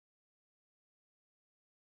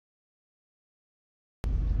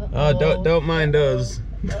Oh, don't mind us.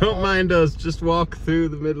 Don't mind us. Just walk through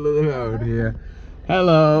the middle of the road here.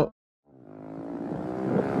 Hello.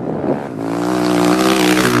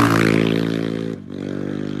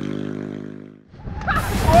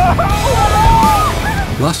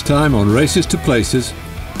 Last time on Races to Places,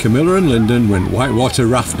 Camilla and Lyndon went whitewater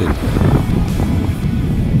rafting.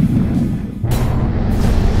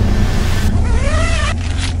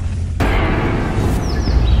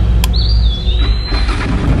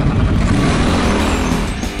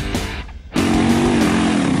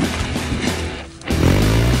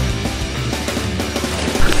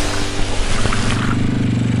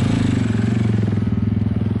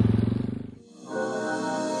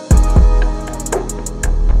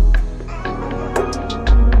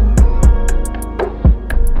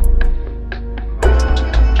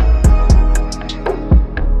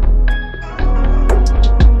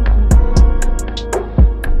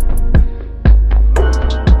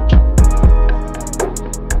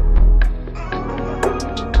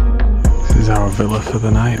 Our villa for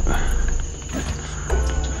the night.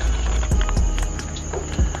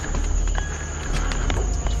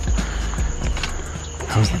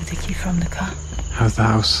 I'll take you from the car. How's the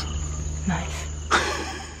house? Nice.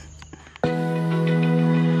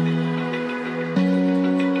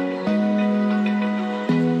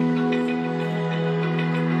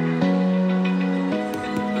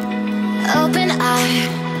 Open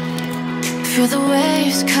eye, feel the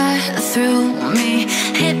waves cut through me,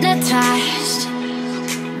 hypnotized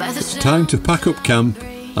by the It's time to pack up camp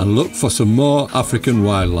and look for some more African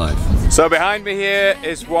wildlife. So behind me here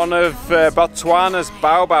is one of Botswana's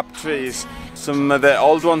baobab trees. Some of the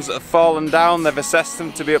old ones that have fallen down, they've assessed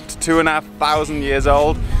them to be up to 2,500 years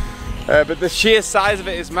old. But the sheer size of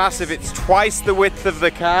it is massive. It's twice the width of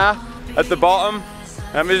the car at the bottom.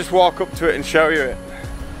 Let me just walk up to it and show you it.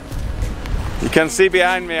 You can see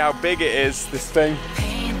behind me how big it is, this thing.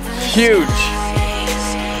 Huge.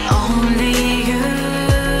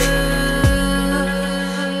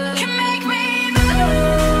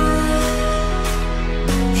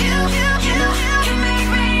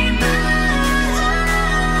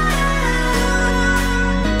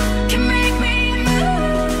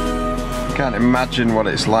 I can't imagine what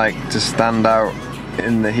it's like to stand out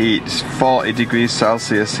in the heat. It's 40 degrees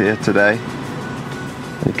Celsius here today.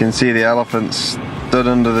 You can see the elephants stood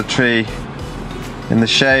under the tree in the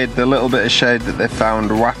shade, the little bit of shade that they found,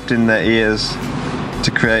 wrapped in their ears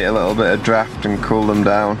to create a little bit of draft and cool them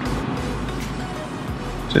down.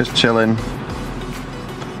 Just chilling,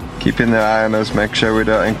 keeping their eye on us, make sure we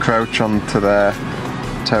don't encroach onto their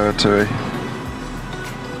territory.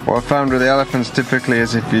 What I found with the elephants typically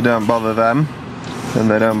is if you don't bother them, then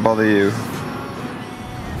they don't bother you.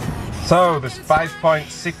 So this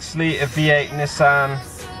 5.6 litre V8 Nissan,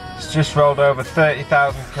 it's just rolled over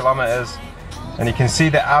 30,000 kilometres, and you can see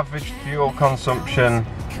the average fuel consumption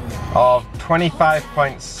of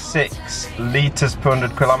 25.6 litres per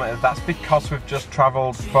 100 kilometres. That's because we've just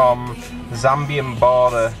travelled from the Zambian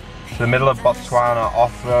border to the middle of Botswana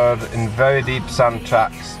off-road in very deep sand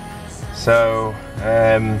tracks. So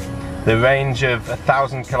the range of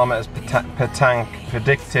 1,000 kilometres per tank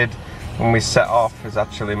predicted when we set off is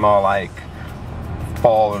actually more like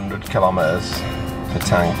 400 kilometres per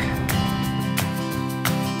tank.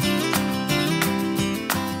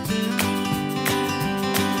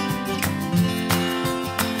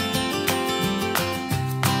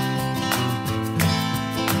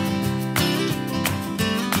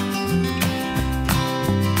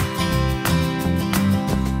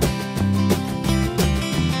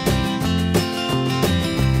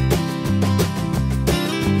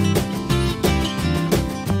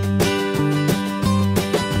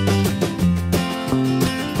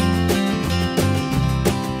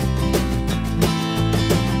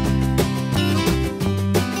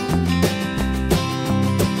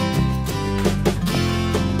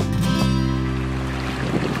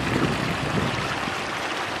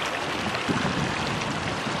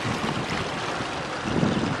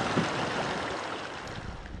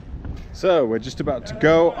 So we're just about to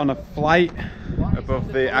go on a flight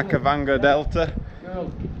above the Okavango Delta.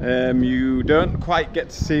 You don't quite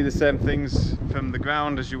get to see the same things from the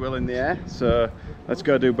ground as you will in the air, so let's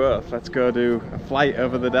go do both. Let's go do a flight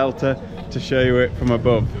over the Delta to show you it from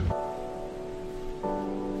above.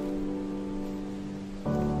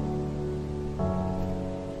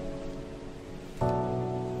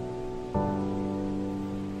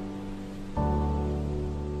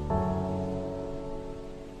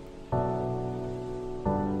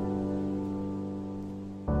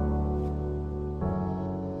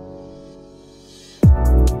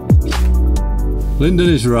 Lyndon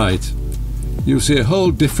is right. You'll see a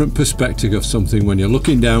whole different perspective of something when you're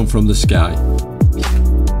looking down from the sky.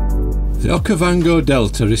 The Okavango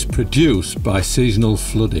Delta is produced by seasonal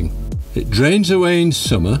flooding. It drains away in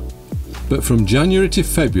summer, but from January to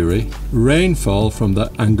February, rainfall from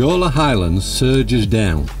the Angola highlands surges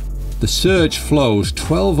down. The surge flows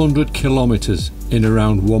 1,200 kilometres in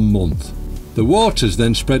around 1 month. The waters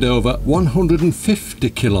then spread over 150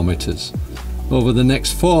 kilometres over the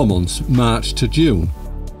next 4 months, March to June.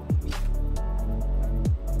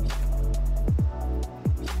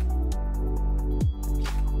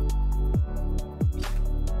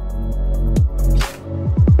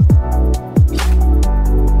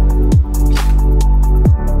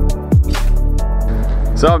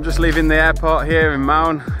 So I'm just leaving the airport here in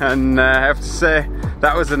Maun, and I have to say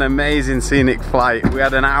that was an amazing scenic flight. We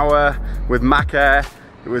had an hour with Mac Air.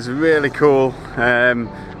 It was really cool.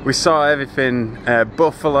 We saw everything,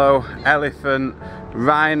 buffalo, elephant,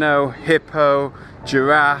 rhino, hippo,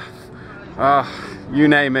 giraffe, you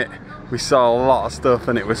name it. We saw a lot of stuff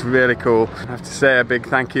and it was really cool. I have to say a big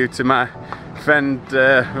thank you to my friend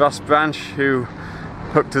Ross Branch, who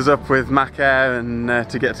hooked us up with Mac Air and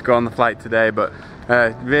to get to go on the flight today. But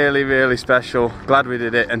really special. Glad we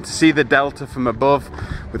did it, and to see the delta from above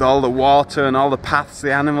with all the water and all the paths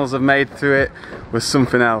the animals have made through it was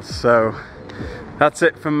something else. So that's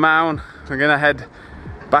it from Maun. We're gonna head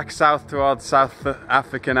back south towards South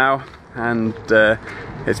Africa now, and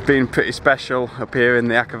it's been pretty special up here in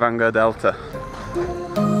the Okavango Delta.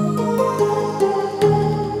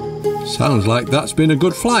 Sounds like that's been a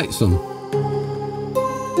good flight, son.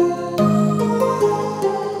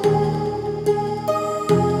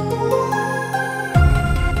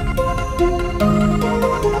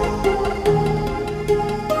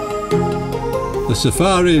 The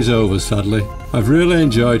safari is over, sadly. I've really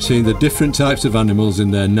enjoyed seeing the different types of animals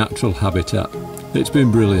in their natural habitat. It's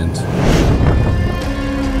been brilliant.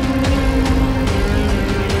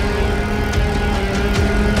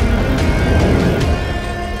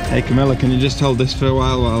 Hey Camilla, can you just hold this for a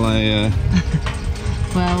while I...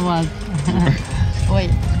 Well, what?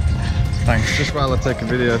 Wait. Thanks, just while I take a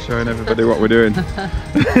video showing everybody what we're doing.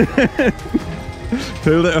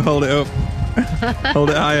 Hold it or hold it up? Hold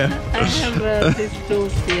it higher. I have these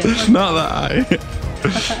tools here. It's not that high.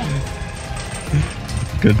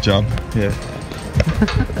 Good job. Yeah.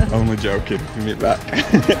 Only joking. Give me it back.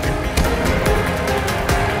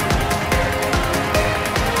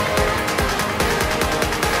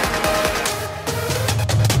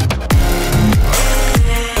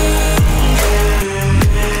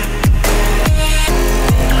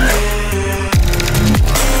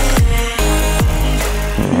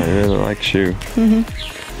 Shoe.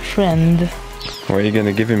 Friend. What are you going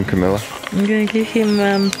to give him, Camilla? I'm gonna give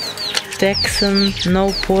him Texan,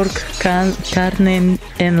 no pork, carne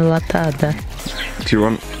enlatada. Do you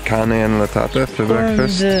want carne enlatada for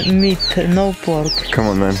breakfast? And meat, no pork. Come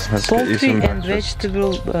on then, let's get you some Poultry and breakfast.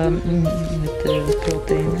 vegetable with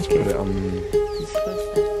protein. Let's put it on.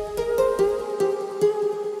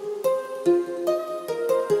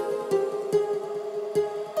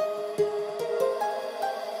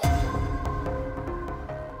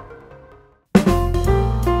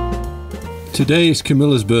 Today is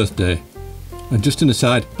Camilla's birthday, and just an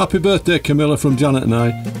aside, happy birthday Camilla from Janet and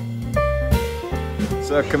I.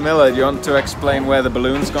 So Camilla, do you want to explain where the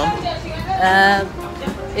balloon's gone?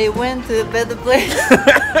 It went to a better place.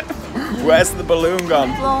 Where's the balloon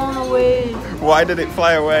gone? Blown away. Why did it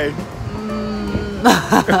fly away?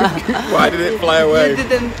 Why did it fly away? You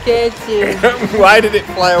didn't catch it. Why did it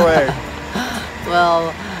fly away?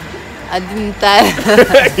 Well, I didn't tie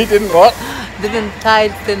You didn't what? didn't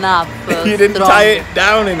tighten up. You didn't strong. tie it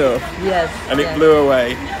down enough, Yes. and it yes. blew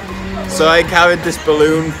away. So I carried this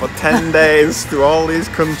balloon for 10 days through all these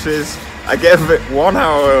countries. I gave it 1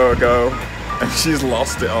 hour ago, and she's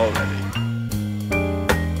lost it already.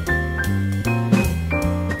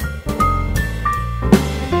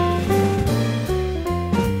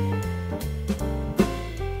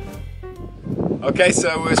 Okay,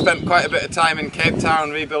 so we spent quite a bit of time in Cape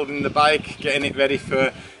Town rebuilding the bike, getting it ready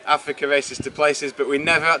for Africa Races to Places, but we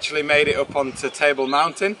never actually made it up onto Table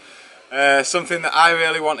Mountain. Something that I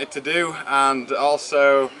really wanted to do, and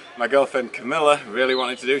also my girlfriend Camilla really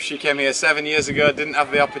wanted to do. She came here 7 years ago, didn't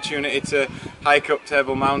have the opportunity to hike up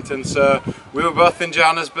Table Mountain, so we were both in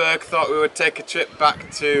Johannesburg, thought we would take a trip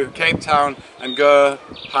back to Cape Town and go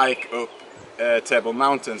hike up Table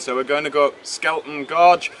Mountain. So we're going to go up Skelton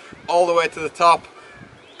Gorge all the way to the top,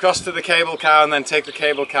 cross to the cable car, and then take the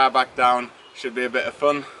cable car back down. Should be a bit of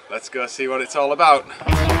fun. Let's go see what it's all about.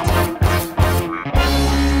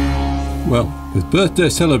 Well, With birthday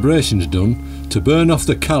celebrations done, to burn off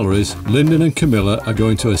the calories, Lyndon and Camilla are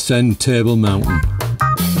going to ascend Table Mountain.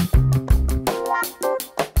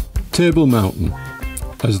 Table Mountain,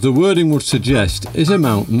 as the wording would suggest, is a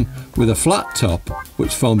mountain with a flat top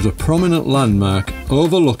which forms a prominent landmark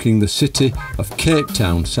overlooking the city of Cape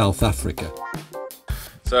Town, South Africa.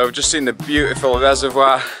 So I've just seen the beautiful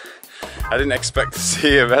reservoir. I didn't expect to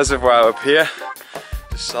see a reservoir up here.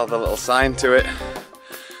 Just saw the little sign to it.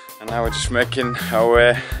 And now we're just making our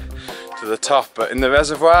way to the top. But in the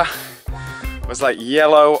reservoir was like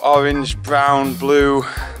yellow, orange, brown, blue,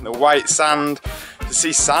 the white sand. To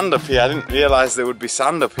see sand up here, I didn't realise there would be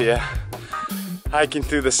sand up here. Hiking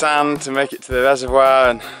through the sand to make it to the reservoir,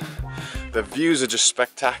 and the views are just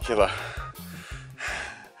spectacular.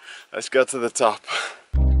 Let's go to the top.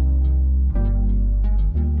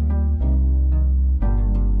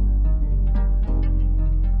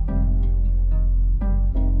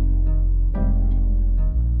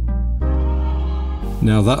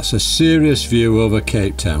 Now that's a serious view over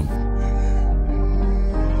Cape Town.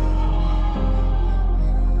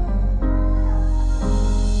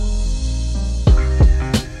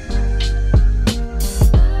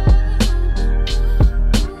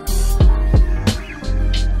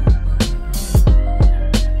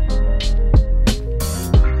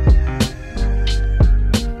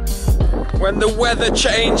 When the weather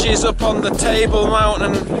changes up on the Table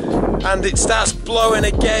Mountain and it starts blowing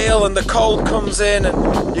a gale and the cold comes in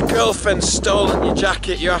and your girlfriend's stolen your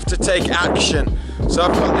jacket, you have to take action. So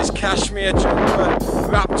I've got this cashmere jumper,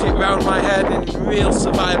 wrapped it round my head in real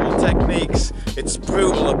survival techniques. It's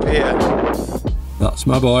brutal up here. That's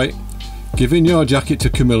my boy, giving your jacket to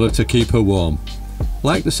Camilla to keep her warm.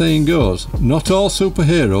 Like the saying goes, not all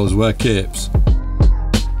superheroes wear capes.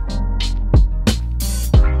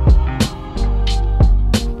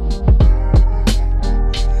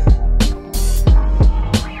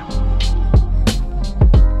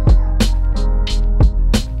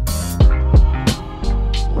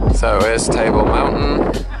 So here's Table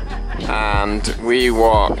Mountain, and we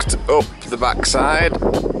walked up the backside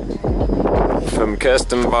from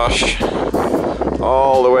Kirstenbosch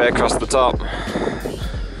all the way across the top,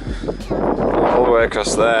 all the way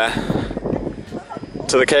across there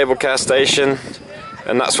to the cable car station,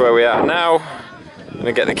 and that's where we are now. I'm going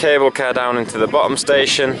to get the cable car down into the bottom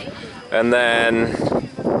station and then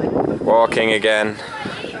walking again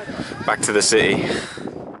back to the city.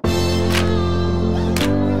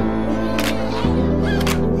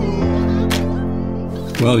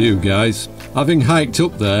 Well, you guys, having hiked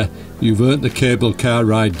up there, you've earned the cable car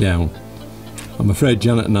ride down. I'm afraid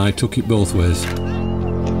Janet and I took it both ways.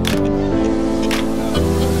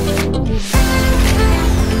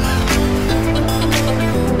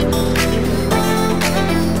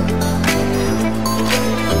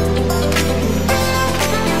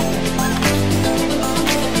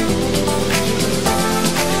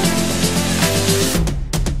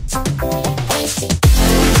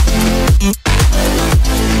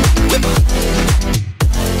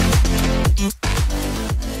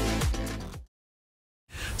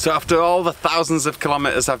 So after all the thousands of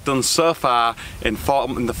kilometres I've done so far in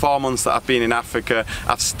the 4 months that I've been in Africa,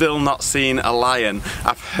 I've still not seen a lion.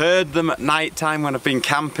 I've heard them at night time when I've been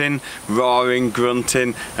camping, roaring,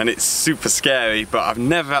 grunting, and it's super scary, but I've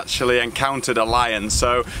never actually encountered a lion.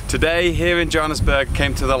 So today here in Johannesburg,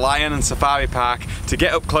 came to the Lion and Safari Park to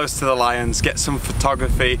get up close to the lions, get some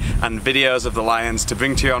photography and videos of the lions to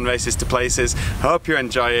bring to you on Races to Places. Hope you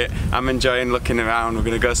enjoy it. I'm enjoying looking around. We're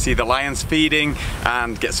going to go see the lions feeding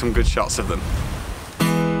and get some good shots of them.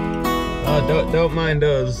 Oh, don't mind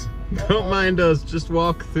us. Don't mind us. Just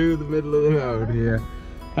walk through the middle of the road here.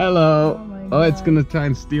 Hello. Oh, it's gonna try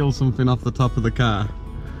and steal something off the top of the car.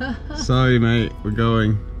 Sorry, mate. We're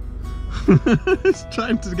going. It's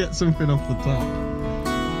trying to get something off the top.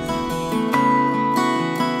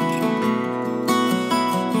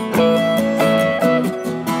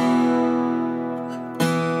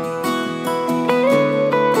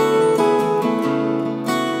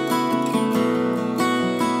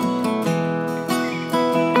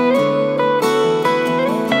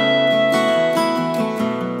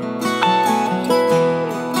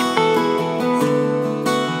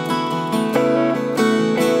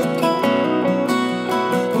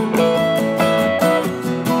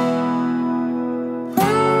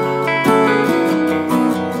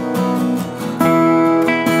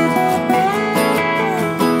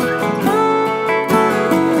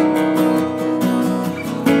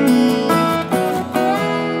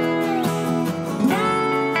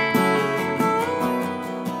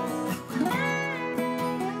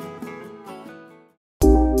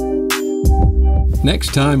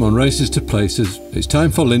 Next time on Races to Places, it's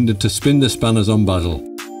time for Lyndon to spin the spanners on Basil.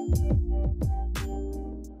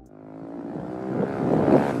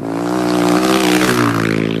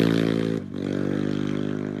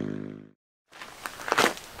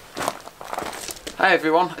 Hi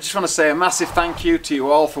everyone, I just want to say a massive thank you to you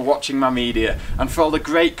all for watching my media and for all the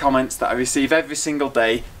great comments that I receive every single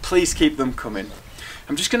day. Please keep them coming.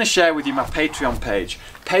 I'm just going to share with you my Patreon page.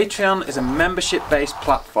 Patreon is a membership based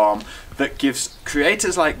platform that gives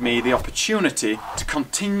creators like me the opportunity to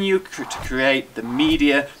continue to create the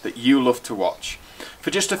media that you love to watch.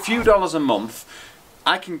 For just a few dollars a month,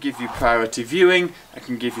 I can give you priority viewing, I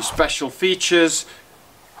can give you special features,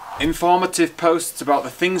 informative posts about the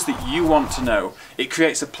things that you want to know. It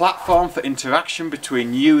creates a platform for interaction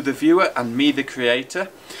between you, the viewer, and me, the creator.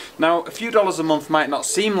 Now, a few dollars a month might not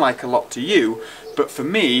seem like a lot to you, but for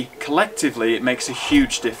me, collectively, it makes a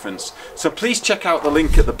huge difference. So please check out the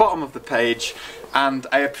link at the bottom of the page, and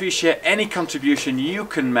I appreciate any contribution you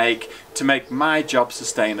can make to make my job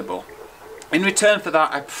sustainable. In return for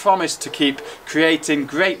that, I promise to keep creating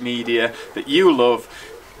great media that you love,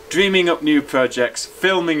 dreaming up new projects,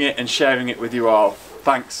 filming it and sharing it with you all.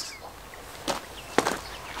 Thanks.